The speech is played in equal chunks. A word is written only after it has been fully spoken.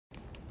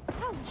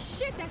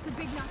shit, that's a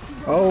big Nazi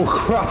robot. Oh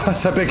crap,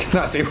 that's a big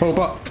Nazi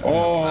robot.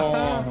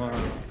 Oh.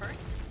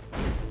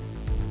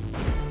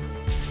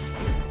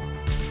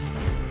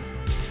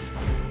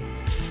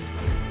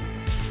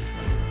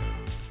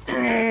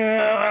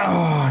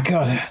 Oh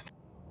god.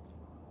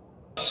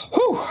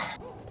 Whew.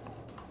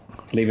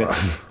 Leave it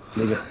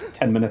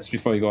 10 minutes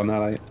before you go on that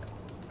light.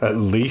 At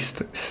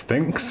least it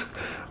stinks.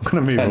 I'm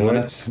gonna move 10 away.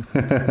 minutes.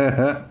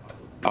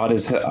 I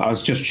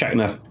was just checking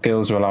if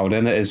girls are allowed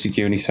in. It is a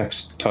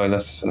unisex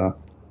toilet, so.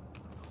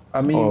 I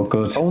mean, oh,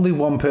 good. Only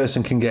one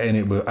person can get in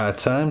it at a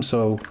time,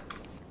 so.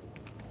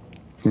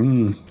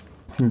 Oh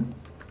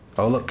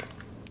look.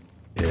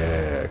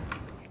 Yeah,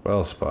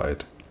 well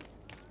spotted.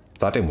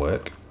 That didn't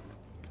work.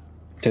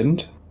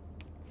 Didn't?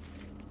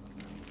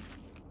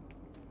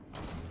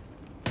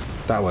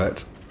 That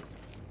worked.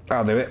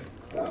 I'll do it.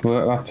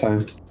 Worked that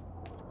time.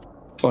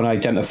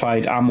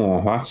 Unidentified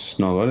ammo. That's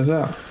no good, is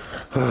it?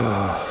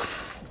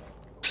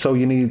 So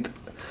you need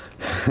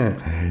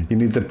you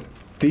need the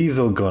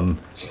diesel gun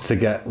to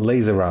get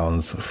laser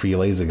rounds for your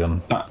laser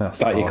gun. That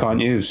awesome. You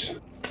can't use.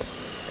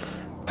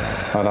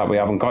 Oh, that we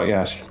haven't got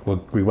yet.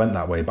 Well, we went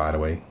that way, by the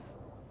way.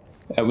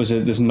 It was.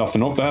 There's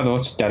nothing up there though.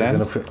 It's dead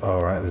end.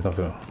 Oh right, there's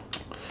nothing.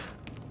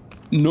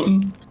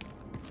 Nothing.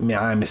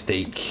 My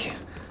mistake.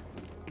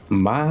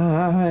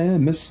 My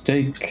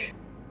mistake.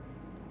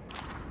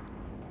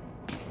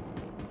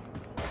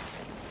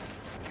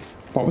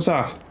 What was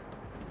that?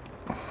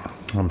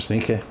 I'm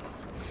sneaky.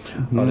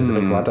 Oh, there's a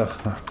big ladder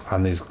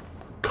and there's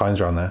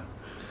coins around there.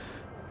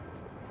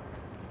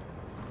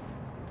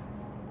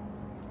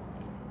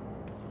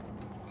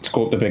 Let's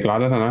go up the big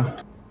ladder, then.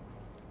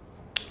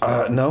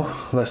 No,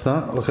 let's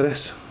not. Look at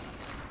this.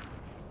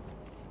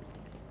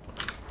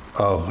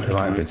 Oh, it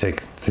might be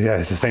take. Yeah,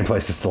 it's the same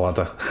place as the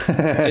ladder.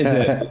 Is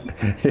it?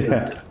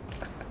 Yeah.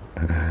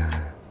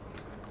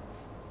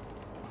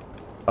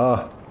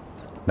 Oh,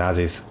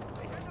 Nazis.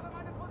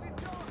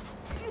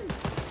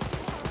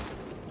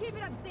 Keep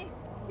it up, sis.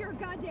 You're a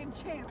goddamn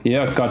champ.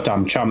 You're a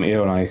goddamn champ,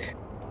 you like.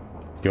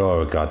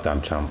 You're a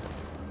goddamn champ.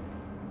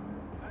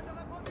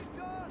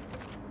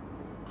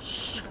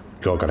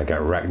 You're gonna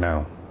get wrecked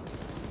now.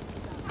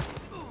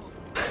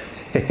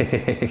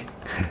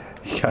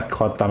 You got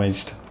quad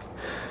damaged.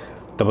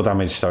 Double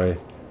damage, sorry.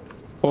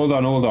 Hold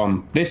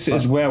on. This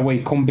is where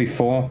we come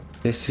before.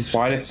 This is...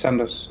 Why did it send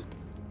us?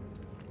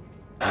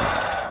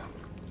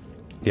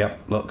 Yep,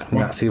 look,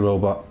 Nazi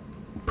robot.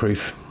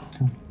 Proof.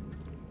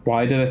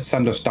 Why did it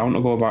send us down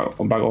to go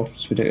back up?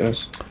 It's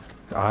ridiculous.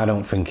 I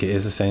don't think it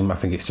is the same. I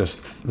think it's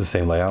just the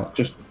same layout.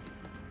 Just...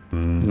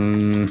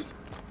 Oh,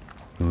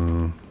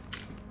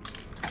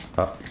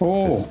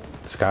 oh.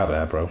 There's a guy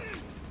there, bro.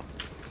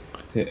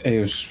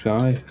 It was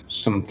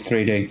some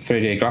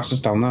 3D glasses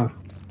down there.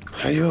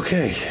 Are you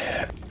okay?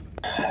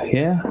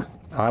 Yeah.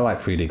 I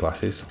like 3D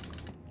glasses.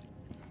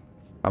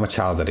 I'm a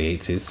child of the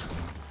 80s.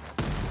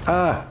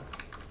 Ah!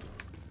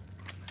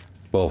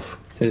 Wolf.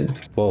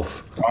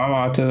 Wolf. Oh,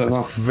 I did it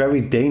well.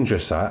 Very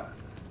dangerous, that.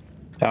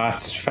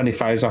 That's friendly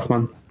fires off,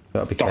 man.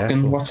 Gotta be docking.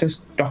 careful. What's this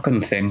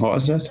docking thing?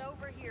 What is it?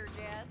 Over here,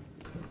 Jess.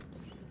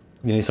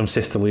 You need some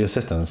sisterly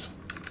assistance.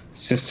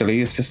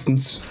 Sisterly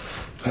assistance.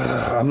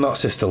 I'm not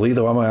sisterly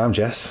though, am I? I'm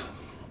Jess.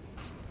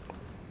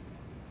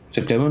 What's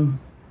it doing?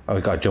 Oh,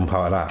 we gotta jump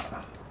out of that.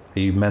 Are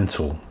you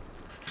mental?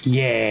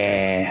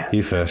 Yeah.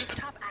 You first.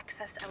 Top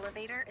access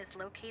elevator is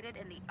located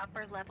in the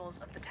upper levels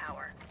of the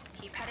tower.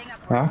 Keep heading I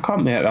upwards.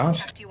 can't make I'll that.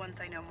 talk to you once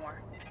I know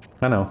more.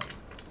 I know.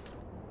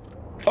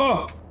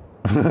 Oh!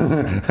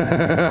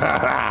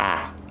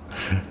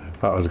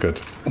 That was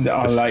good.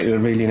 I like it.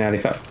 Really nearly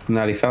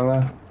fell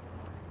there.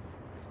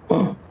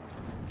 Oh!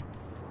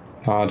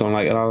 I don't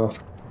like it.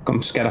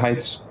 I'm scared of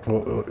heights.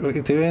 What are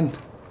you doing?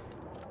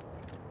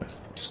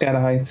 Scared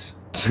of heights.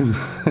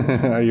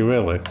 Are you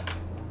really?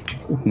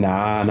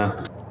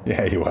 Nah.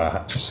 Yeah, you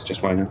are.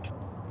 Just why not?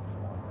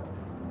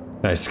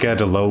 No, he's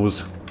scared of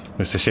lows.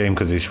 It's a shame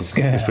because he's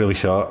really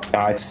short.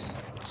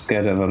 It's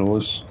scared of the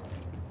rose.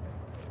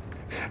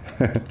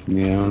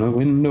 Yeah, on the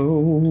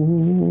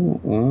window.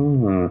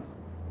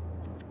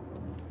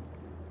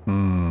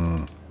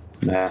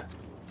 Nah.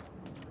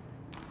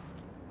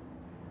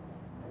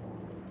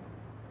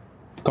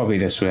 Gotta be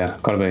this way.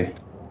 Gotta be.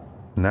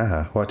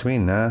 Nah, what do you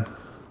mean, nah?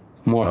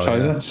 More Oh,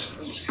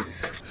 toilets. Yeah.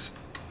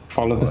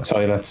 Follow the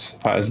toilets.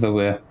 That is the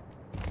way.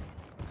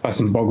 Buy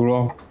some bog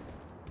roll.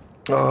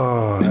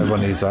 Oh,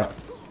 everyone needs that.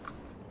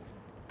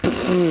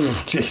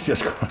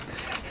 Jesus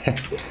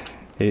Christ.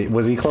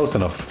 Was he close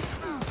enough?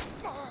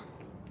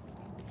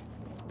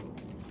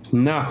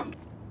 Nah.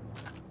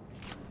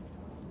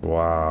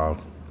 Wow.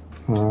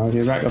 How do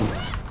you reckon?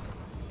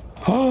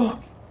 Oh!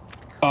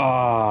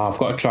 I've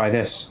got to try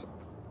this.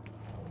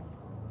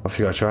 What have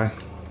you got to try?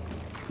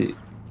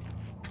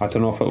 I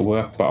don't know if it'll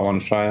work, but I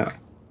want to try it.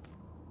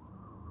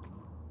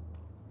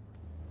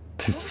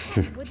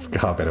 It's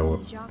got a bit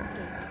of...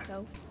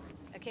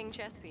 A king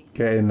chess piece.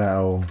 Get in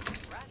now.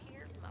 Right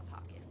here in my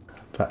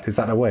pocket. Is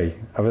that the way?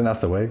 I think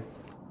that's the way.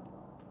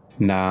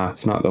 Nah,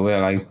 it's not the way I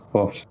like,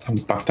 but I'm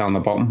back down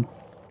the bottom.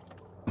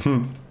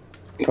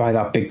 Buy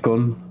that big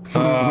gun.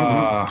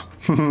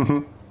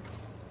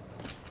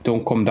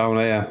 Don't come down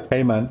here.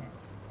 Hey, man.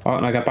 Oh,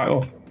 and I get back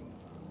up.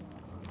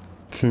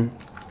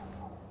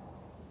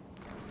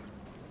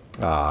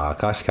 Ah,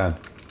 gosh, can.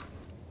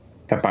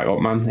 Get back up,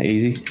 man.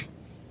 Easy.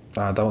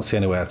 I don't see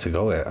anywhere to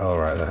go here. All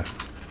right there.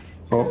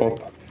 Up,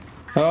 up.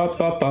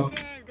 Up, up, up.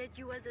 That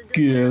you was a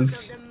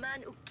Yes. the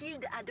man who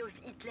killed Adolf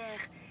Hitler.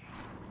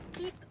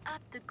 Keep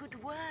up the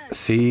good work.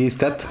 See, he's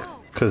dead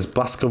because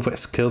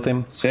Blazkowicz killed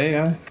him. See,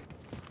 aye.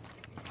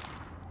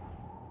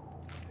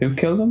 Who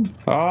killed him?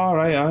 All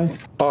right, aye.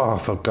 Oh,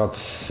 for God's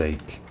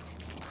sake.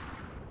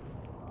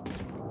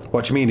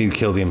 What do you mean who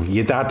killed him?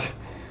 Your dad?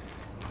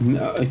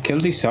 No, he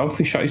killed himself.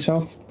 He shot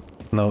himself.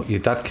 No,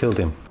 your dad killed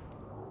him.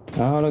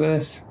 Oh, look at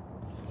this.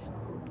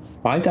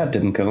 My dad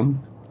didn't kill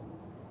him.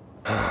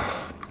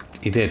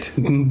 He did.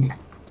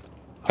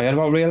 I heard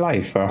about real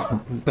life.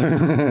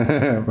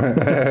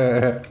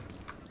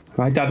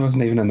 My dad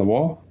wasn't even in the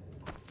war.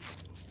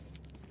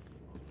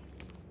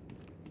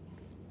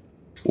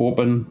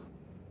 Open.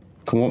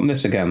 Can we open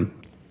this again?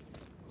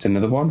 It's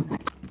another one.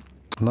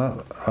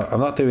 I'm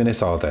not doing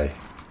this all day.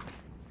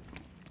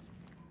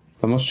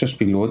 There must just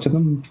be loads of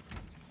them.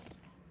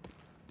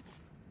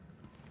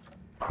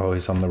 Oh,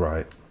 he's on the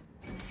right.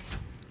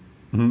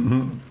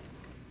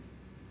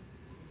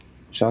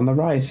 It's on the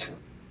right.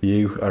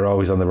 You are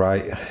always on the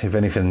right. If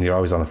anything, you're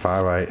always on the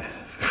far right.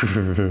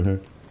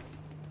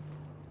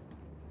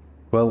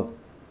 Well,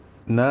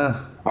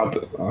 nah.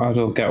 I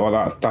don't get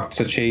what that's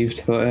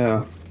achieved, but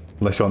yeah.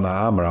 Unless you want that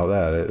armour out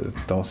there, I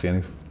don't see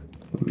anything.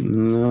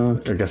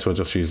 No. I guess we'll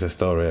just use this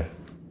door here.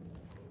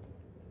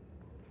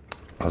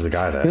 There's a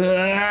guy there.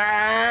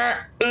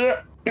 I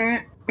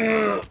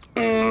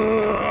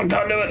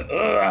can't do it.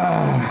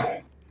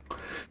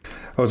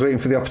 I was waiting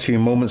for the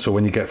opportune moment so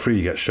when you get through,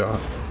 you get shot.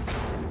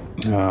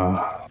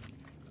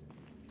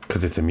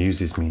 Because it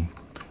amuses me.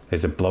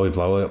 There's a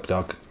blowy up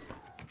dog.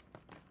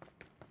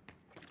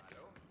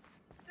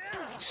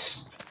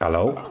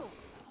 Hello?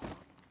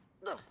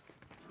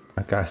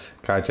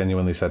 Guy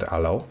genuinely said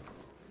hello.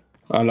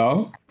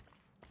 Hello?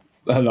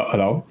 Hello?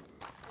 Hello?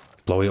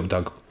 Blowy up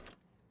dog.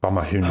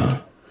 Bomber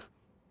Hund.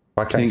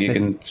 Why Do you can't think you sniff?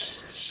 can?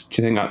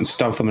 Do you think I can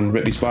stealth him and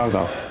rip his wires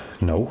off?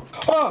 No.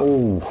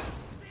 Oh.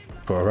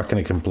 But I reckon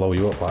it can blow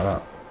you up like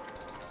that.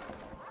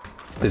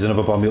 There's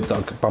another bomby up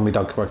dog. Bomby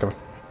dog. Whatever.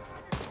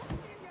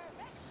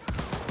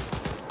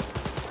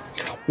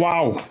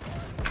 Wow.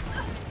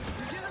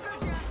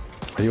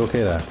 Are you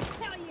okay there?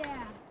 Hell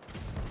yeah!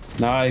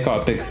 Nah, you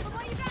got a big. Well,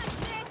 you got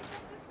this.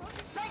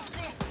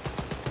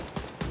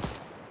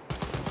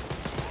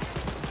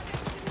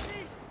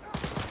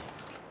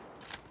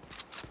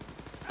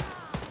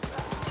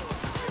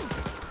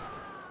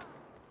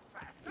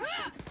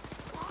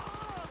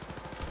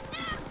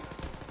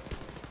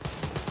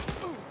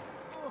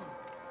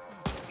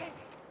 Take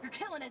this. You're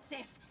killing it,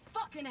 sis.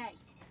 Fucking A.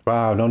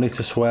 Wow, no need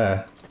to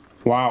swear.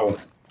 Wow.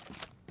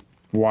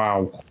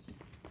 Wow.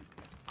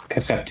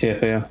 Cassette tape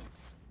here.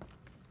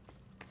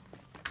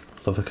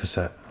 Love a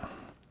cassette.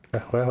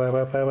 Where?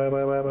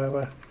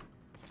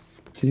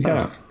 Did you get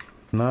it?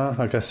 No,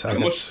 I guess.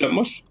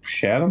 Must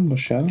share them.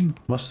 Must share them.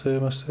 Must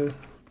do.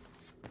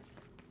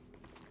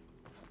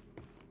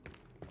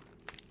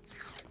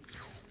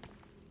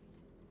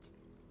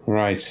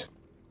 Right.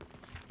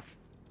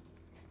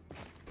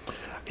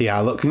 Yeah,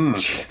 look.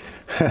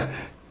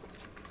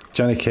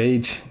 Johnny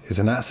Cage is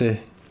a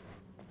Nazi.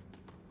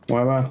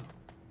 Where?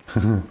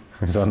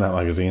 He's on that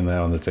magazine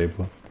there on the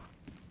table.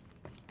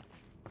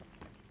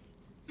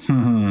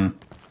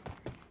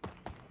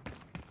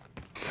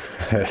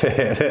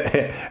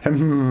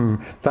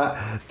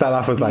 That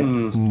laugh was like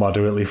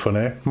moderately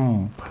funny.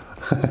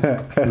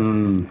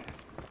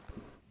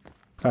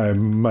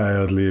 I'm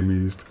mildly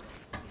amused.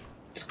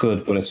 It's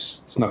good, but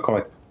it's not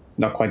quite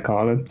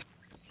Carlin.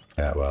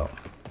 Yeah, well.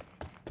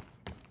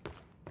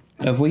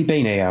 Have we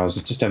been here? Or is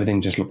it just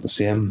everything just looked the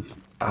same?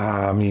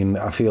 I mean,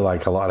 I feel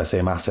like a lot of the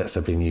same assets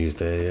have been used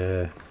here,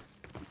 yeah.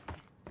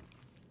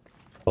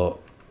 But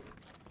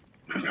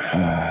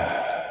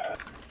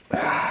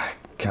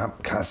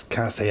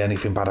can't say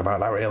anything bad about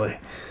that, really.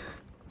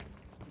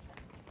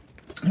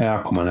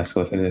 Yeah, come on, let's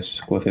go through this.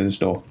 Go through this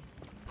door.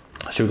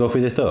 Should we go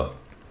through this door?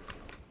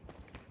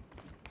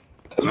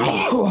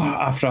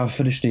 After I've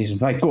finished sneezing.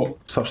 Right, go.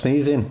 Stop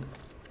sneezing.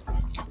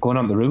 Going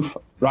on the roof.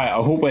 Right,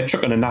 I hope we're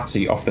chucking a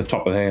Nazi off the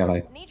top of here,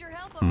 like. Need your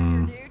help over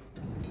here,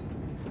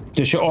 dude.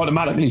 Does she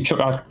automatically chuck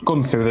a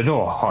gun through the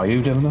door? Are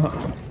you doing that?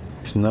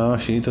 No,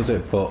 she does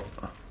it, but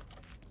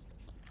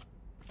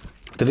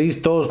do these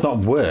doors not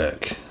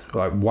work?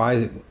 Like,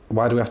 why do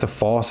we have to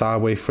force our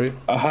way through?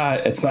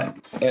 It's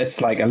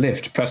like a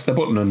lift. Press the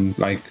button and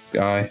like,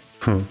 aye.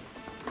 Oh,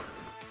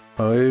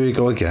 here we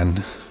go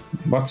again.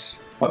 What?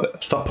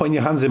 Stop putting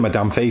your hands in my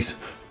damn face.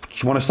 Do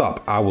you want to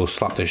stop? I will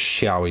slap the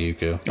shit out of you,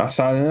 girl. That's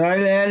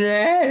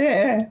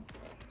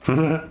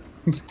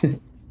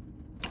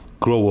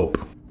Grow up.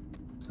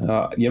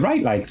 You're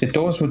right. Like the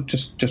doors would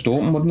just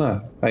open, wouldn't they?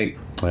 Like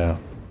Yeah.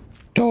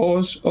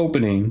 doors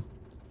opening.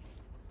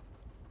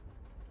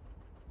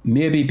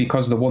 Maybe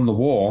because they won the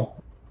war,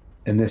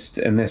 in this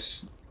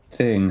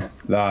thing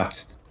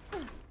that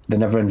they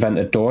never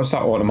invented doors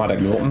that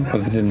automatically open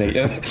because they didn't need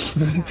it.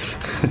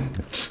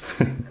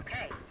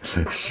 Okay.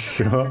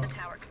 Sure. The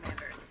tower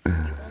commanders. You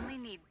only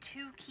need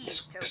 2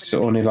 keys to open It's the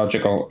only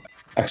logical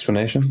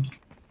explanation.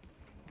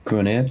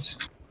 Grenades.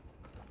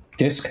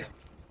 Disc.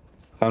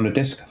 Found a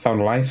disc.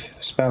 Found a life.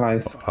 Spare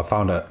life. I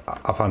found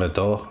a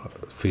door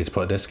for you to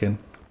put a disc in.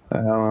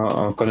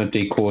 I'm gonna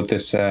decode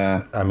this.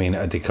 I mean,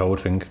 a decode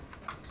thing.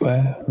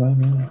 Where?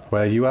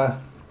 Where you are?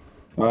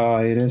 Oh,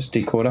 it is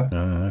decoder.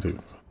 I do.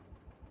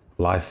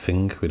 Live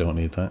thing. We don't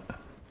need that.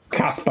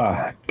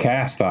 Casper.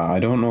 I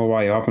don't know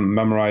why you haven't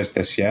memorized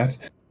this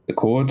yet. The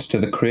code to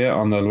the crate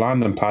on the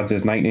landing pads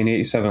is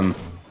 1987.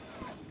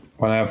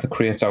 When I have the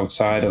crates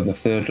outside of the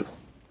 3rd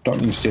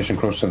docking station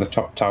close to the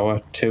top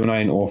tower,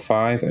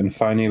 2905, and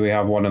finally we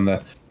have one in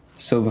the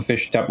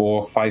Silverfish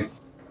Depot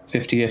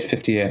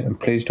 55858. And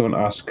please don't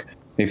ask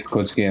me if the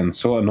code's again.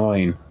 So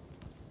annoying.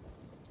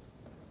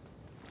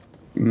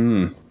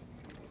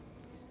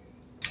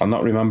 I'll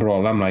not remember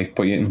all them, like,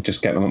 but you can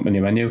just get them up in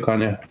your menu,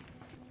 can't you?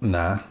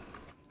 Nah.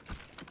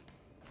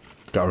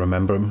 Gotta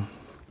remember them.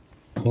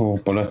 Oh,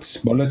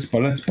 bullets, lots of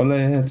bullets.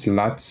 Wouldn't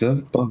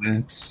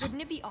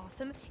it be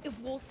awesome if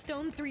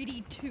Wolfenstein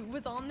 3D2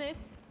 was on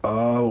this?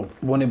 Oh,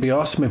 wouldn't it be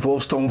awesome if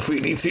Wolfenstein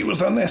 3D2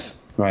 was on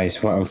this? Right,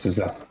 what else is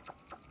there?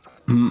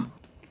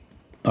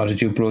 How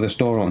did you blow this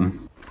door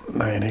open?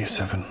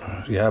 987.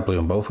 Yeah, I blew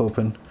them both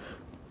open.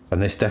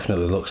 And this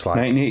definitely looks like...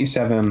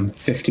 1987,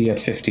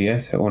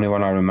 58, the only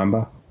one I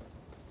remember.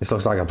 This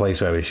looks like a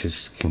place where we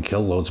can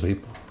kill loads of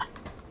people.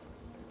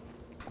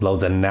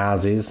 Loads of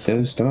Nazis.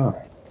 There's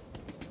that.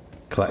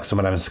 Collect some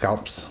of them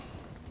scalps.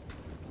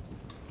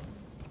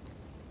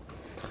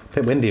 A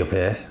bit windy up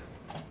here.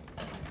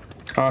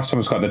 Oh,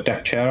 someone's got the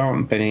deck chair out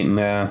and been eating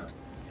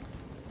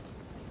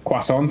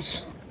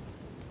croissants.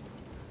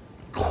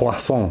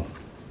 Croissant.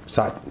 Is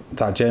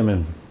that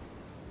German?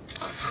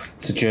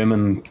 It's a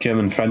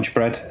German French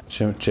bread.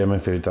 German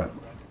food, that.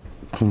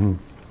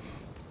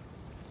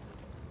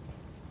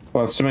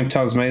 Well, something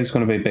tells me it's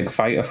going to be a big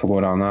fight if we go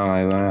down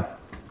there. Like,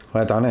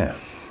 Where down here?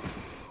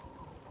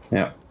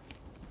 yeah.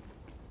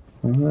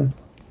 Oh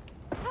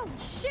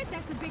shit,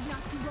 that's a big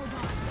Nazi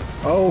robot.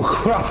 Oh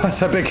crap,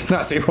 that's a big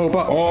Nazi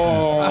robot.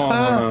 Oh.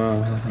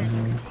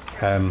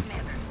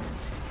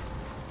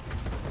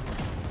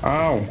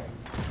 Ow.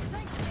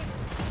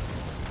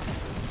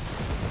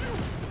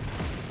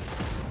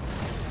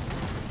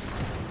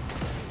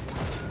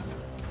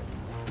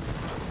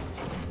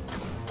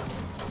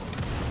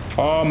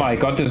 Oh my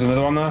god, there's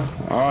another one there.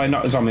 Oh, he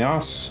knocked us on the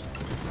ass.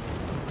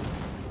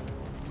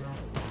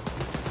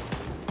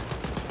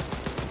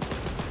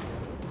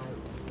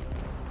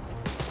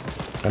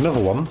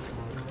 Another one.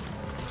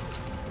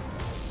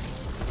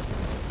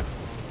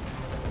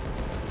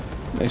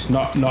 It's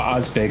not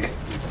as big.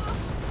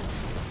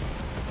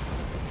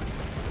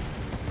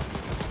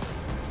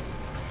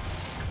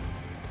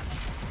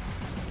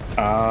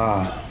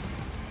 Ah.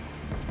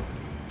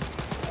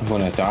 I'm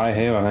gonna die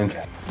here, I think.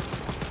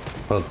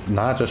 Well,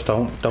 nah, just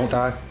don't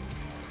die.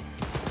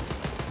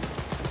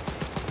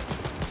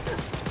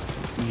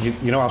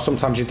 You know how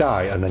sometimes you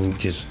die and then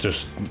you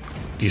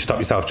stop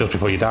yourself just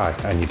before you die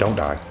and you don't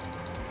die.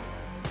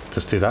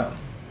 Just do that.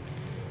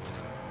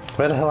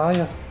 Where the hell are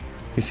you?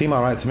 You seem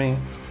alright to me.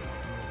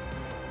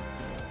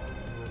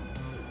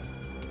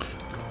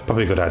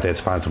 Probably a good idea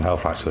to find some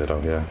health actually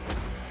though, yeah.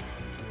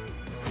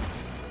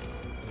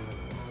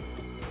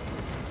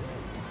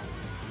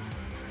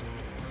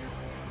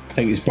 I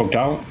think he's bugged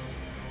out.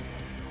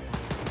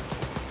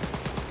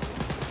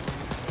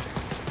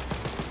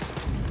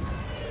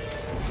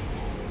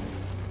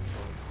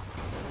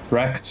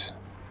 Wrecked.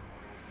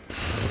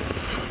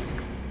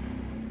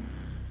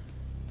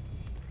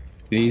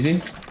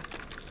 Easy.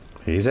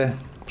 Easy.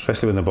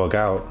 Especially when they bug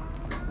out.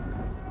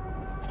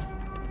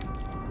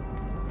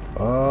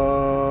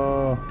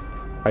 Oh,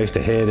 I used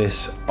to hear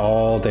this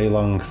all day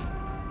long.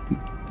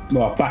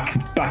 Well,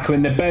 back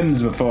when the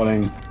BEMs were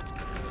falling.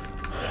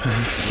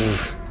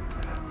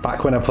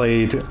 Back when I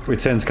played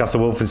Return to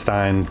Castle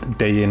Wolfenstein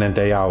day in and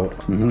day out.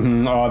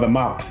 Oh, the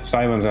map, the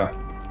sirens are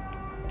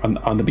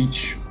on the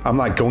beach. I'm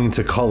like going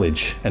to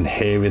college and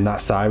hearing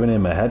that siren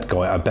in my head,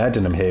 going to bed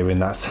and I'm hearing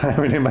that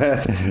siren in my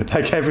head.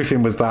 Like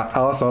everything was that.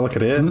 Oh, so look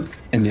at it.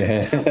 In your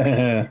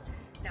head.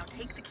 Now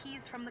take the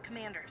keys from the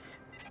commanders.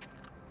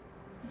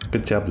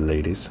 Good job,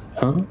 ladies.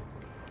 Huh?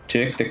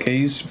 Take the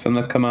keys from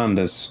the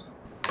commanders.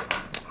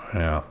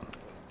 Yeah.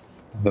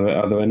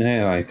 Are they in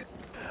here, like?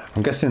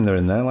 I'm guessing they're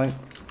in there, like.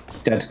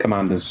 Dead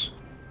commanders.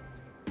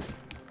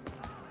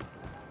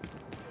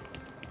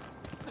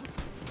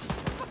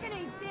 Fucking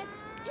ain't this.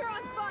 You're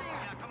on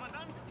fire.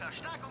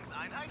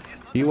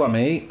 You what,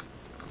 mate?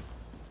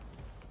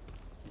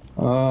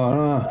 Oh,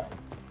 no.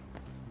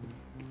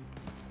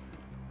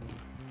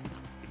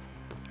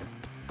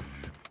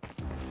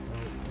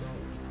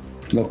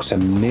 Looks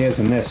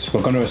amazing, this.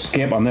 We're going to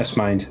escape on this,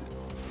 mind.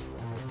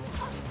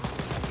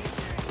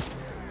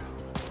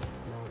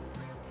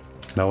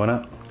 No, we're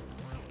not.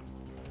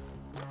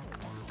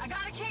 I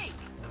got a key.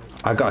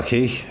 I got a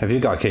key. Have you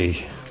got a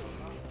key?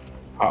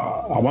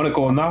 I want to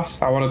go on that.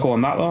 I want to go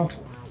on that though.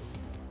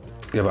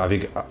 Yeah, but have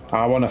you...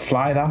 I want to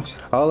fly that.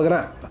 Oh, look at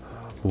that.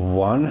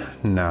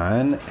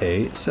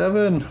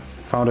 1987.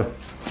 Found a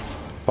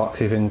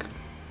boxy thing.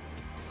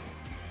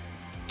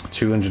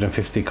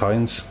 250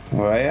 coins.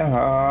 Well, yeah,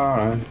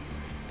 alright.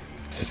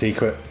 It's a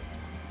secret.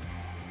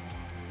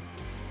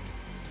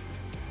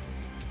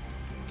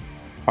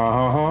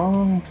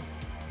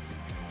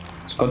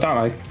 It's got that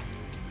like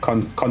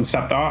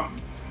concept art.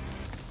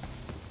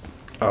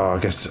 Oh, I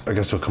guess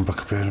we'll come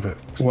back up here in a bit.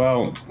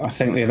 Well, I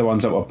think the other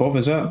one's up above,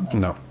 is it?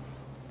 No.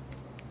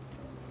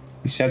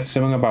 He said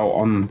something about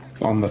on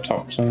the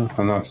top, so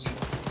and that's.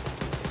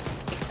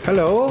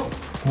 Hello.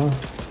 Oh.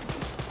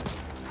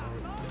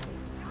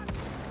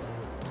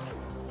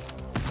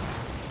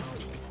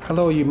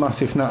 Hello, you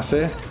massive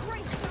Nazi.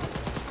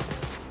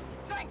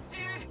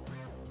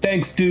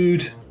 Thanks,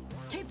 dude.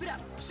 Keep it up.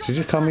 Did you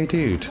just call me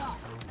dude?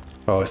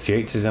 Oh, it's the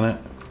 80s, isn't it?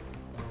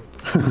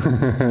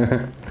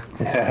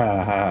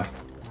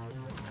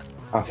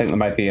 I think there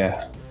might be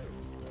a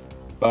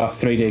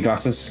 3D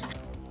glasses.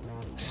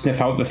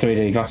 Sniff out the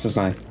 3D glasses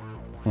now.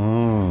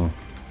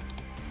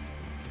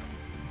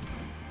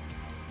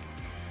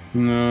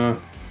 No.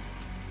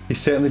 You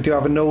certainly do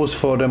have a nose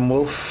for them,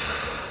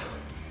 Wolf.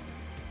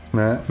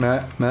 Meh.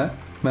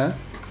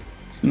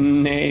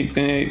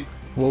 Nay.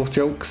 Wolf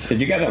jokes.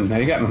 Did you get them? Did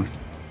you get them?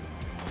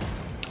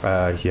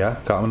 Yeah,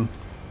 got them.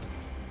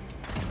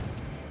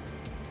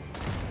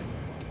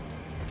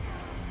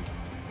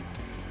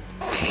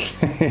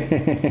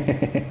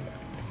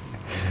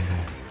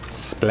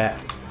 Splat.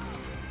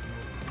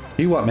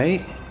 You what,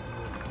 mate?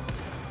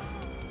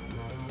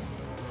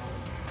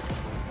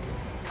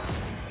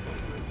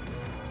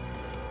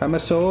 I'm a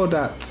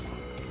soldat.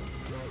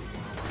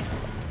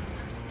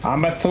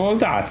 I'm a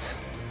soldat.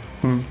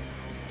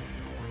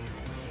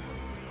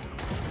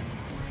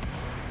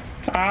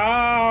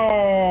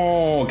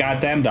 Ow!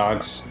 Goddamn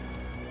dogs.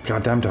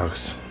 Goddamn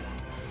dogs.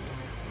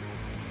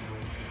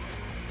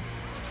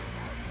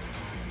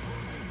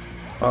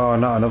 Oh,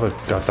 not another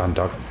goddamn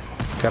dog.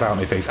 Get out of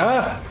my face.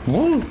 Ah!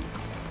 Woo!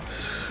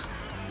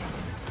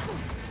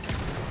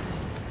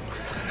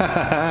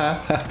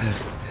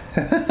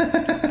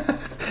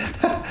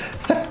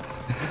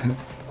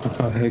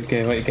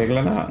 Okay, what are you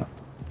giggling at?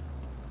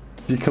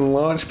 You can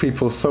launch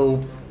people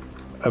so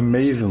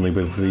amazingly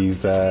with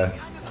these,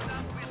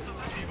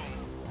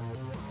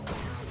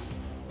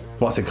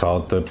 what's it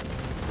called? The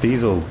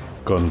diesel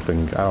gun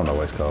thing. I don't know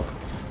what it's called.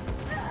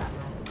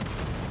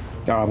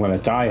 Oh, I'm gonna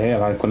die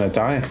here. I'm gonna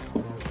die.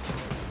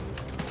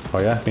 Oh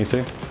yeah, me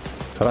too.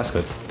 So that's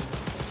good.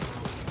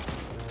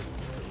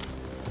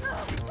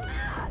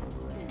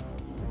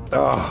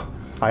 Oh,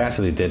 I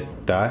actually did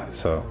die,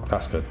 so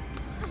that's good.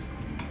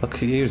 Look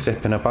at you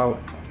zipping about.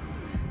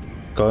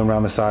 Going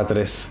around the side of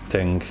this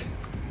thing.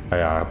 Oh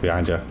yeah,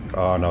 behind you.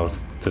 Oh no,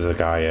 there's a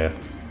guy here.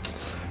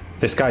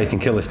 This guy, you can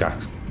kill this guy.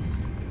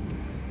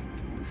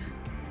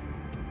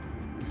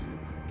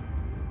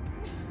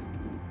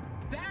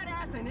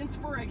 Badass and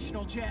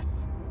inspirational,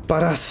 Jess.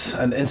 Badass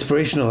and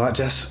inspirational, that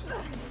Jess.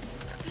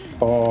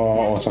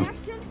 Oh, awesome.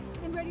 Action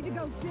and ready to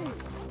go,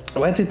 sis.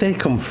 Where did they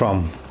come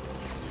from?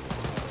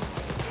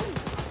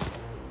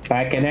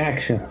 Back in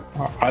action.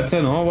 I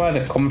don't know where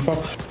they're coming from.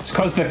 It's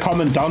because the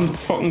commandant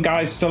fucking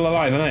guy's still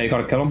alive, isn't it? You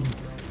gotta kill him.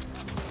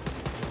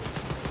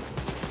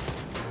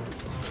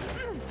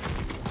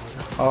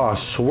 Oh, I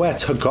swear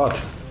to God.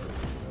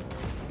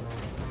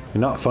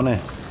 You're not funny. We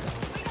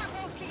got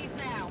both keys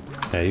now.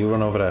 Yeah, you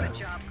run over there. Good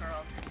job,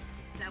 girls.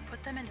 Now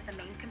put them into the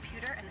main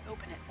computer and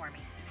open it for me.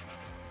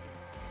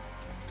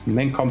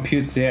 Main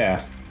computes,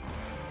 yeah.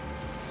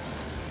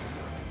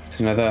 It's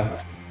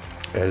another.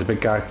 There's a big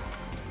guy.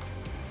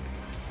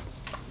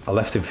 I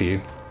left him for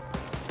you.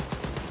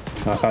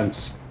 No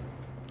thanks.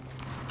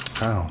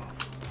 Ow.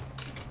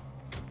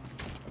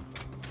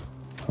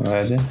 Where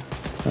is it?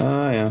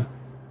 Oh, yeah.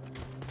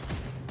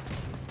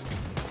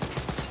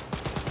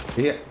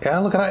 Yeah,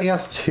 look at that. He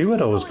has 2 of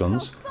those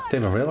guns.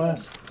 Didn't even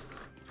realise.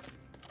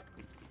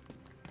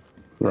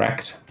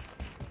 Wrecked.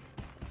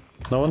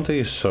 No wonder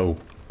you're so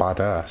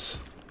badass.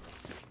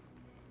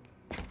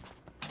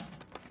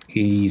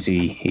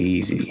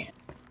 Easy.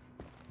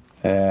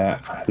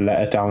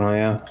 Letter down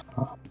here.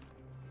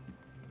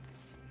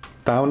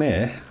 Down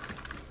here?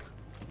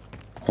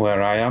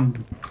 Where I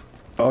am.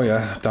 Oh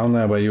yeah, down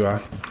there where you are.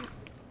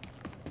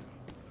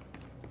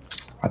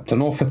 I don't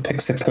know if it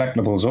picks the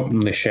collectibles up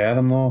and they share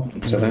them though.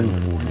 It's a thing.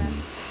 I'm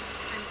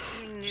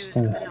seeing news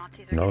that the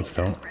Nazis are No, getting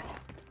they don't. desperate.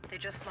 They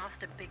just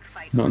lost a big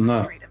fight Not on the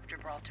enough. Strait of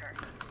Gibraltar.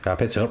 Yeah, I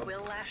picked it up.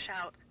 We'll lash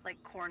out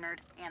like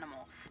cornered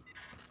animals.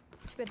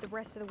 Too bad the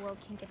rest of the world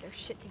can't get their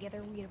shit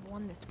together. We'd have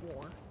won this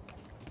war.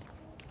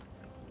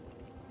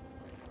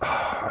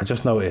 I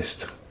just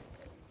noticed.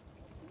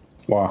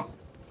 Wow.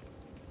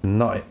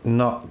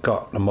 Not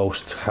got the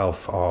most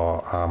health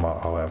or armor,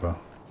 however.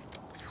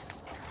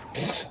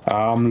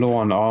 I'm low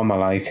on armor,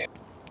 like.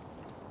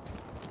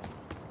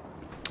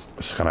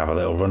 Just gonna have a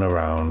little run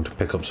around,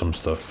 pick up some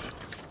stuff,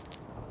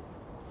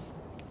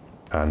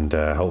 and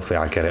hopefully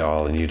I get it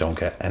all and you don't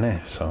get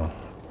any. So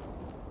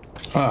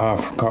Oh,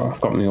 I've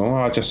got my own.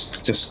 I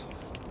just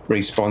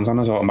respawns on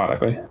us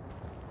automatically.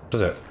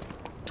 Does it?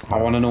 I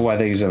want to know where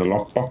these other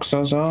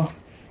lockboxes are.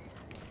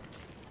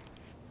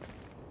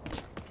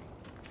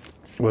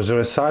 Was there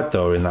a side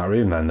door in that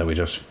room then that we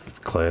just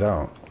cleared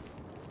out?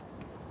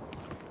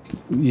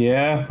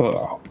 Yeah,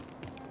 but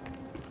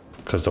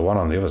Because the one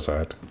on the other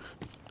side.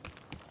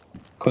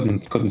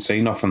 couldn't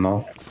see nothing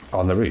though.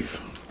 On the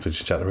roof. Did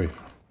you check the roof?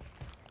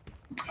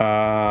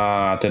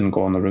 I didn't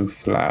go on the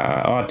roof. Oh,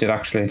 I did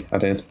actually. I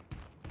did.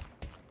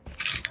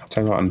 I'll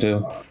tell you what I can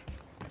do.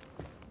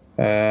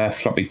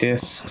 Floppy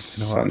disks.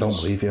 No, I don't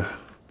believe you.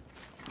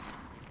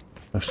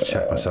 I have to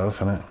check myself,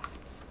 innit?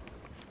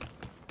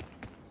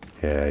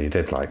 Yeah, you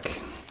did like.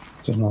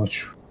 Don't know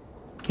which.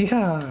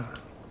 Yeah.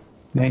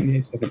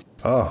 1987.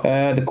 Oh,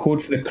 The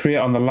code for the crate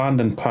on the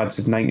landing pads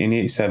is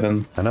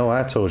 1987. I know.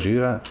 I told you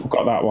that. We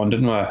got that one,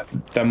 didn't we?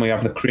 Then we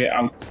have the crate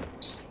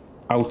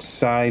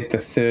outside the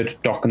third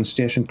docking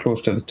station,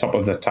 close to the top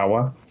of the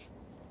tower.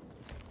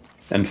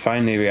 And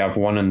finally, we have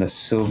one in the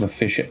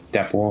Silverfish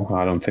depot.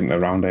 I don't think they're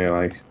around here.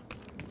 Like,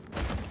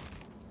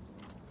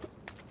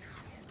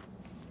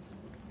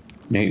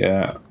 need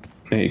to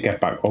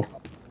get back up.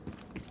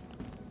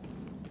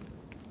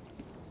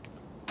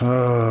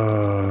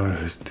 Oh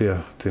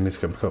dear. Do you need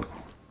to get back up?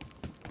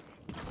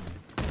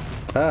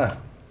 Ah.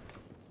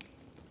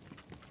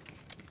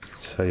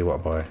 Tell you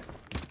what, boy.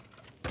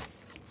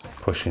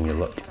 Pushing your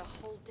luck.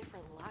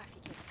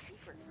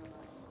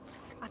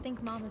 I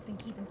think Mom has been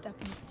keeping stuff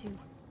from us too.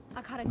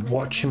 I caught a glimpse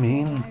What of you her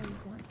mean?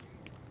 diaries once.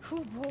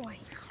 Oh boy.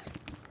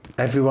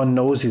 Everyone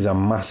knows he's a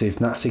massive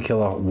Nazi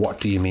killer.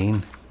 What do you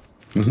mean?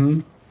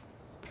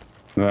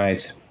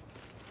 Right.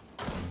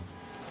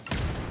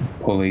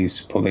 Pull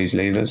these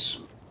levers.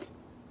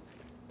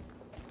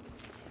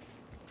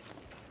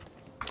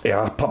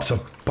 Yeah, popped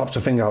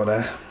a finger out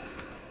there.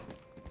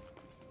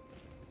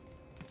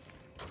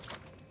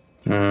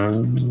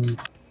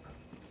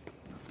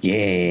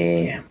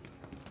 Yeah.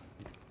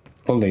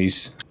 Pull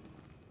these.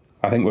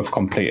 I think we've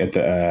completed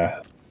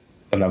the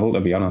level, to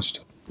be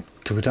honest.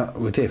 We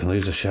didn't even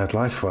lose a shared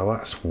life. Well,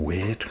 that's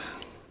weird.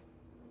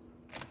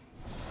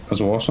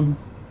 Because we're awesome.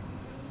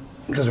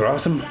 Because we're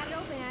awesome. Got it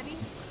open, Abby.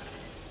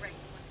 Right,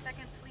 1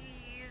 second,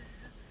 please.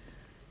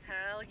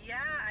 Hell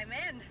yeah, I'm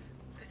in.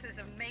 This is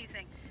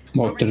amazing.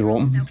 What did it Now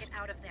open? get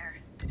out of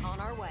there. On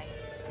our way.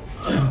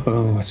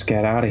 Oh, let's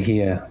get out of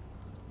here.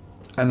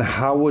 And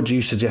how would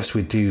you suggest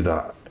we do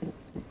that?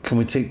 Can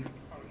we take...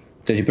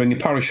 Did you bring your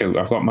parachute?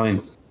 I've got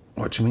mine.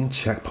 What do you mean,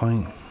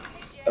 checkpoint?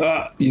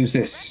 Use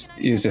this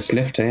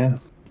lift here.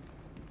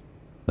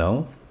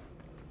 No.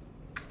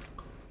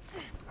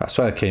 That's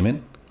where I came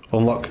in.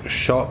 Unlock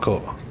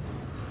shortcut.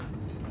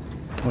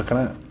 Look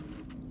at it.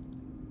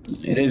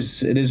 It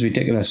is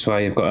ridiculous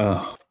why you've got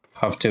to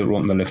have to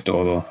open the lift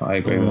door, though. I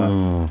agree with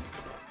that.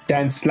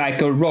 Dance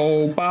like a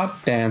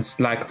robot, dance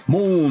like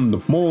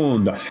moon.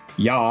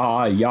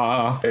 Yeah.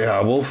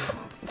 Yeah,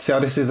 Wolf. See how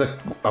this is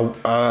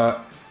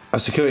a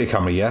security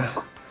camera, yeah?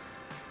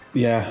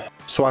 Yeah.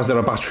 So why is there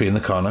a battery in the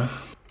corner?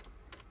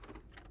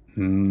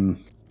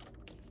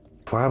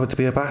 Why would there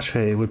be a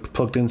battery? It would be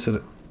plugged into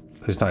the...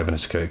 There's not even a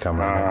security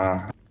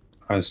camera.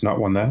 There's not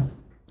one there.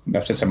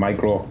 That's just a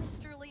micro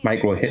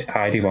hit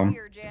hidey one.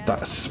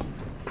 That's...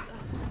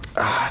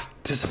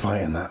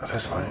 disappointing, that.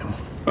 Disappointing.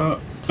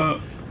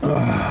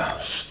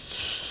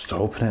 Just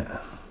open it.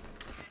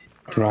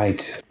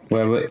 Right.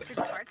 Where we... To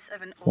the parts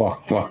of an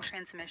What? old alien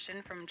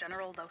transmission from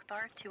General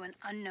Lothar to an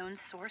unknown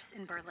source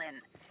in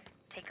Berlin.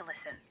 Take a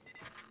listen.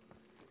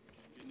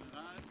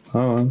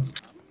 Oh.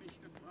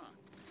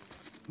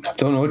 I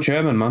don't know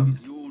German, man.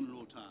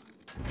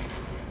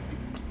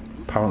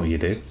 Apparently you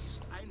do.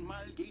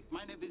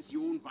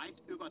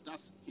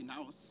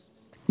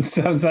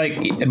 Sounds like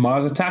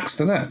Mars Attacks,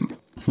 doesn't it?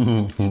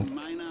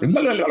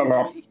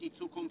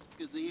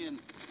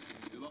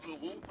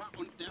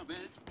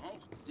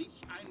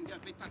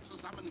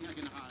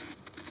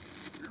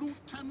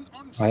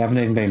 I haven't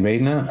even been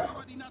reading it.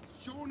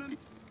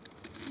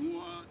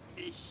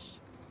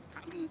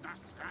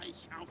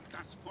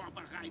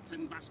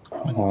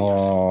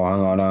 Oh,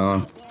 hang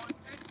on.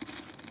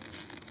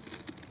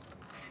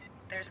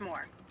 There's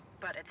more,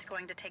 but it's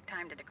going to take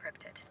time to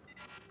decrypt it.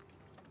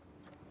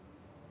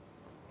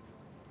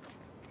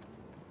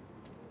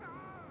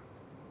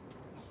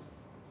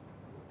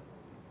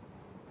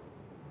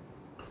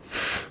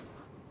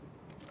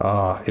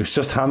 It was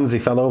just hands. He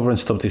fell over and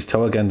stubbed his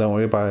toe again. Don't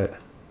worry about it.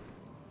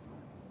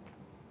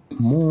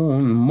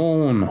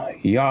 Moon.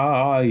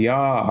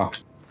 Yeah.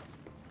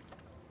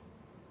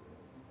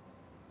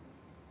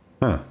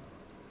 Huh.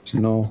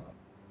 No.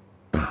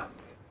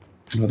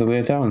 Another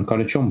way down.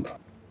 Gotta jump.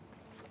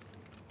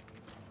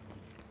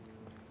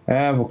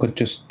 Yeah, we could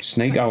just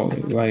sneak out,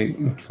 like,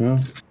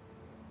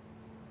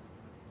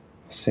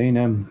 seen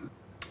him.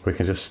 We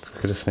could just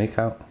sneak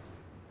out.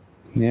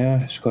 Yeah,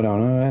 let's go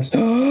down there.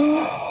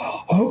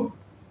 Oh!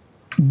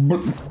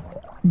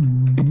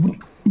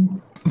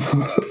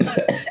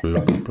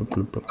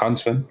 Can't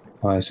swim.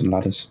 Oh, there's some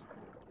ladders.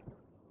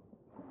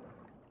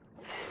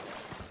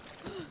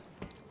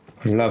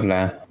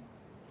 Lovely.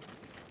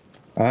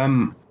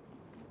 Oh,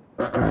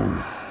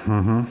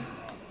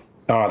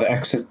 the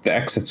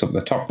exit's up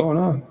the top though,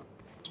 no.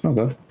 It's not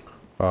good.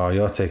 Oh,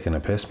 you're taking a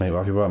piss, mate. What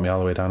have you brought me all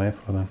the way down here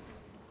for then?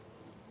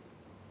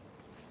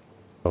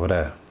 Over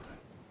there.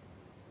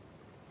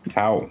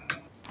 Ow.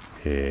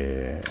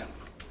 Yeah.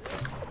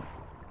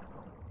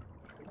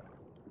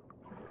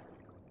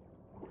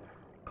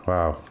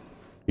 Wow.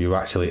 You're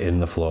actually in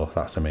the floor.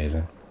 That's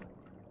amazing.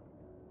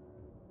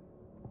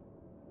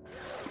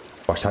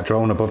 Watch that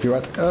drone above your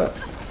head.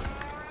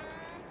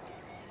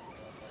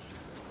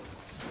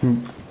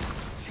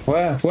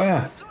 Where?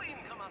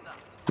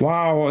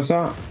 Wow, what was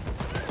that?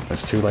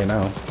 It's too late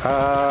now. Show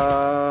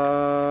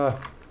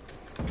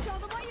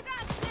them what you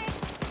got, Sid.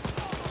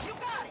 You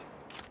got it.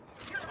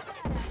 You're the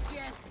badass,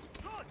 Jess.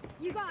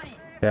 You got it.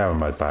 Yeah,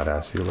 I'm a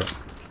badass. You're right.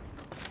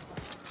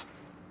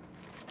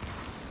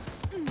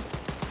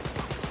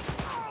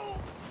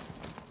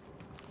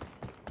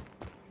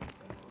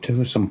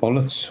 Do some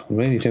bullets.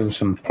 Really do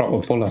some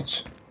proper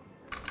bullets.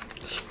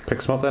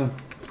 Pick some up then.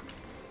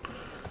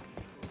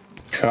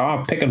 Sure,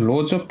 I'm picking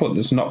loads up, but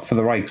it's not for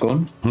the right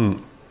gun.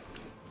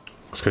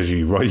 It's because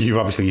you're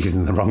obviously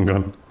using the wrong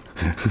gun.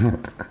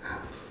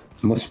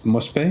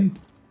 Must be.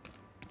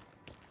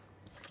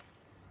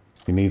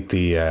 You need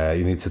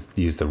to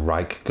use the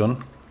right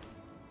gun.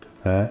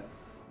 Huh?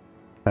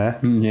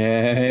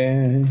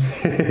 Yeah.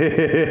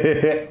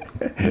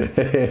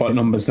 What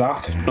number's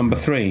that? Number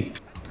 3.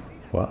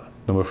 What?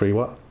 Number 3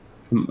 what?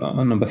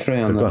 Number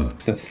 3 on The gun.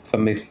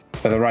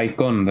 for the right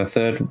gun, the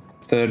third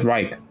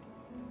right.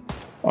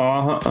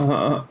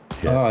 Yeah.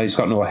 Oh, he's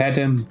got no head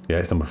in. Yeah,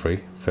 it's number 3.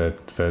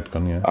 Third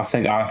gun, yeah. I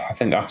think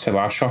that's it.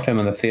 I shot him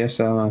in the face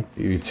there, man.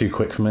 You're too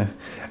quick for me.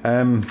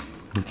 You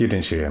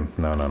didn't shoot him.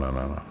 No.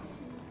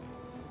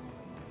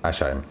 I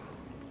shot him.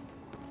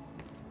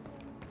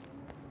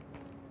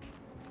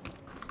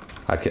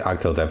 I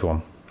killed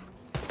everyone.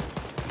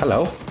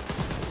 Hello.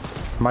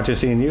 Imagine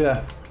seeing you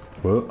there.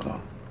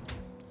 Whoa.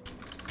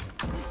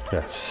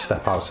 Yeah,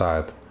 step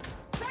outside.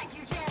 Thank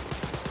you, Jess.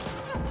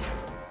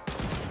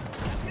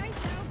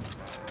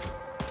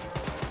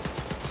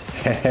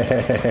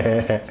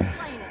 Okay, so.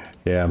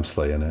 Yeah, I'm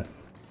slaying it.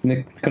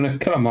 They're gonna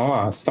kill him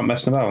or stop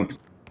messing about.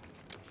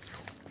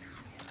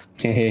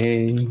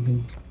 Hey.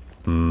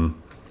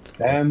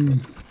 I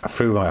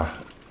threw my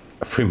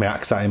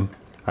axe at him,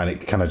 and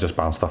it kind of just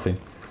bounced off him.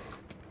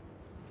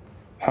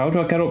 How do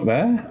I get up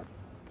there?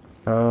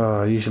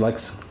 Use your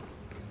legs.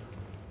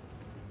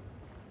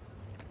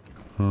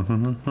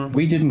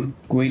 We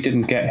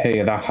didn't get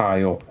here that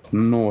high up.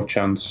 No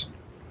chance.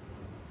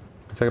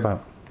 Take it back.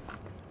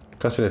 Of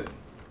course we did.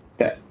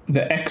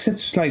 The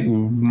exit's like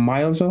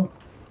miles up.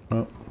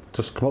 Oh,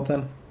 just come up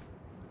then.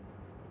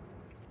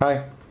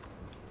 Hi.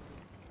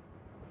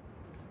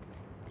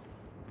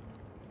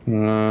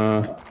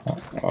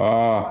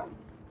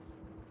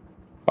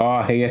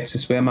 Hey, it's a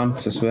swear, man.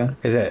 It's a swear.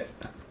 Is it?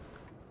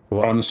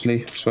 What?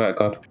 Honestly, swear to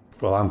God.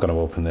 Well, I'm going to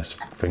open this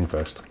thing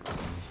first.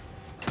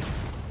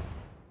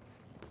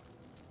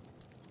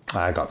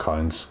 I got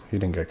coins. You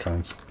didn't get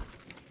coins.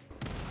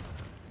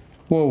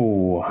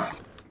 Whoa.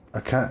 I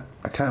can't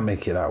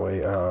make it that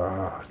way.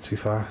 Too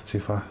far.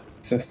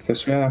 It's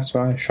this way, that's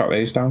why. Shot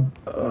these down.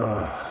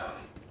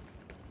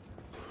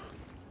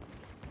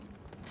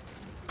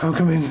 I'm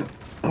coming.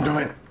 I'll do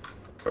it.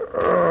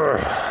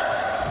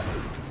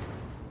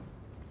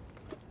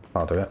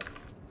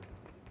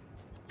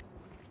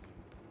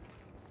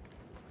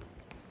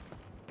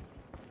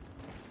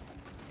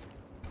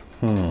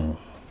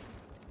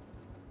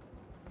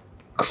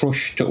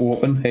 Crush to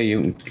open. Hey,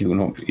 you can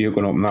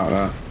open that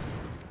there.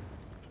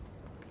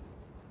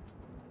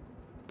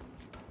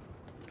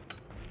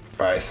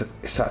 Right,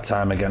 it's that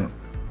time again.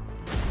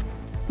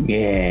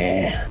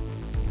 Yeah.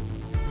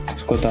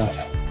 It's good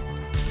that.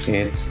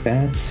 It's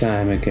that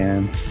time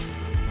again.